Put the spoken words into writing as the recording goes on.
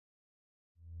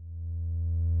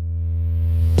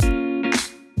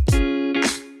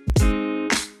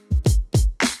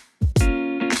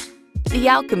The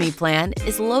Alkemy plant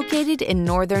is located in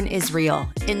northern Israel,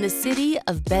 in the city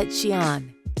of Bet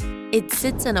Shean. It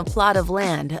sits on a plot of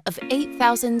land of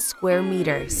 8,000 square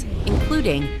meters,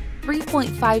 including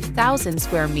 3.5 thousand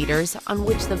square meters on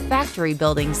which the factory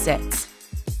building sits.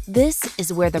 This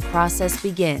is where the process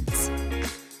begins.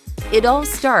 It all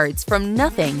starts from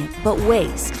nothing but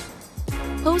waste.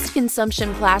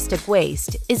 Post-consumption plastic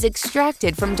waste is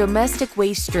extracted from domestic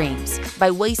waste streams by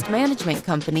waste management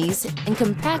companies and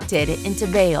compacted into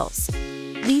bales.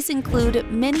 These include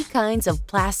many kinds of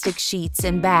plastic sheets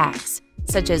and bags,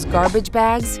 such as garbage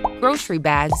bags, grocery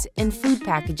bags, and food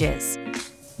packages.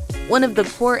 One of the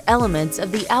core elements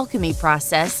of the Alkemy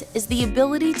process is the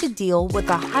ability to deal with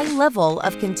a high level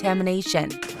of contamination.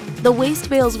 The waste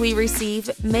bales we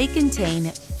receive may contain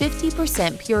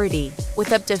 50% purity,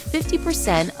 with up to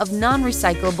 50% of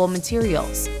non-recyclable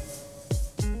materials.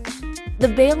 The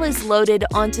bale is loaded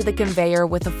onto the conveyor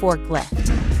with a forklift.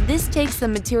 This takes the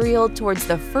material towards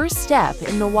the first step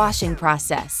in the washing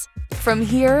process. From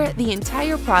here, the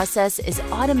entire process is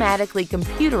automatically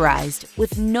computerized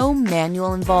with no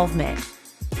manual involvement.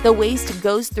 The waste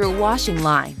goes through a washing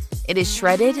line. It is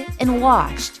shredded and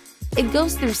washed. It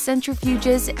goes through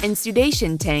centrifuges and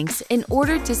sudation tanks in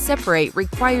order to separate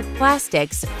required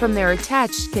plastics from their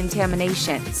attached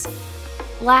contaminations.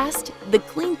 Last, the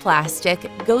clean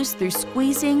plastic goes through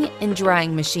squeezing and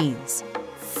drying machines.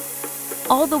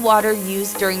 All the water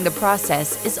used during the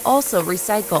process is also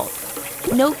recycled.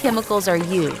 No chemicals are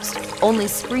used, only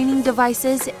screening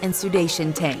devices and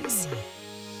sudation tanks.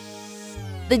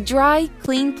 The dry,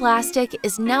 clean plastic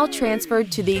is now transferred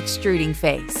to the extruding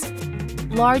phase.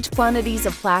 Large quantities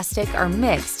of plastic are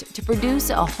mixed to produce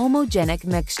a homogenic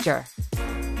mixture.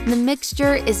 The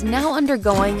mixture is now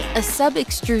undergoing a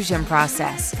sub-extrusion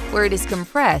process, where it is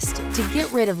compressed to get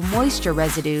rid of moisture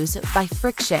residues by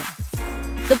friction.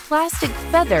 The plastic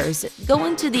feathers go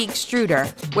into the extruder,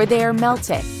 where they are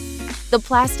melted. The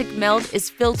plastic melt is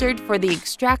filtered for the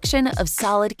extraction of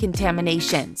solid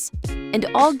contaminations, and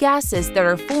all gases that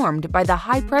are formed by the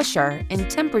high pressure and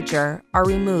temperature are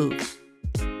removed.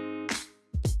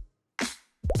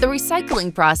 The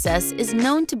recycling process is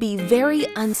known to be very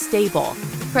unstable.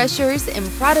 Pressures in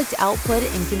product output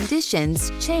and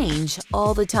conditions change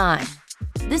all the time.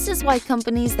 This is why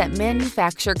companies that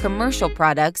manufacture commercial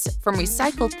products from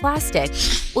recycled plastic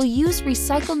will use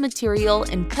recycled material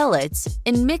in pellets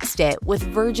and mixed it with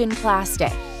virgin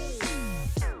plastic.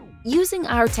 Using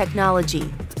our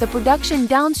technology, the production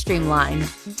downstream line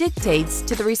dictates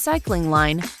to the recycling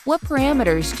line what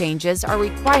parameters changes are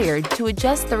required to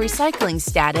adjust the recycling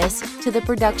status to the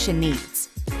production needs.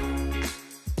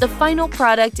 The final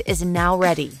product is now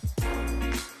ready.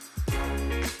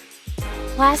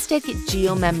 Plastic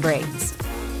geomembranes.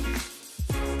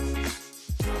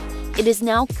 It is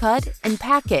now cut and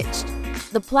packaged.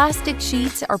 The plastic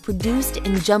sheets are produced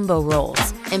in jumbo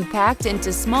rolls and packed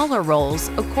into smaller rolls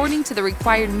according to the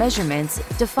required measurements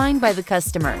defined by the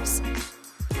customers.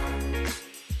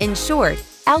 In short,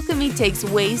 Alkemy takes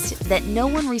waste that no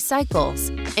one recycles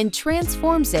and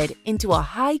transforms it into a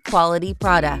high-quality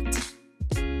product.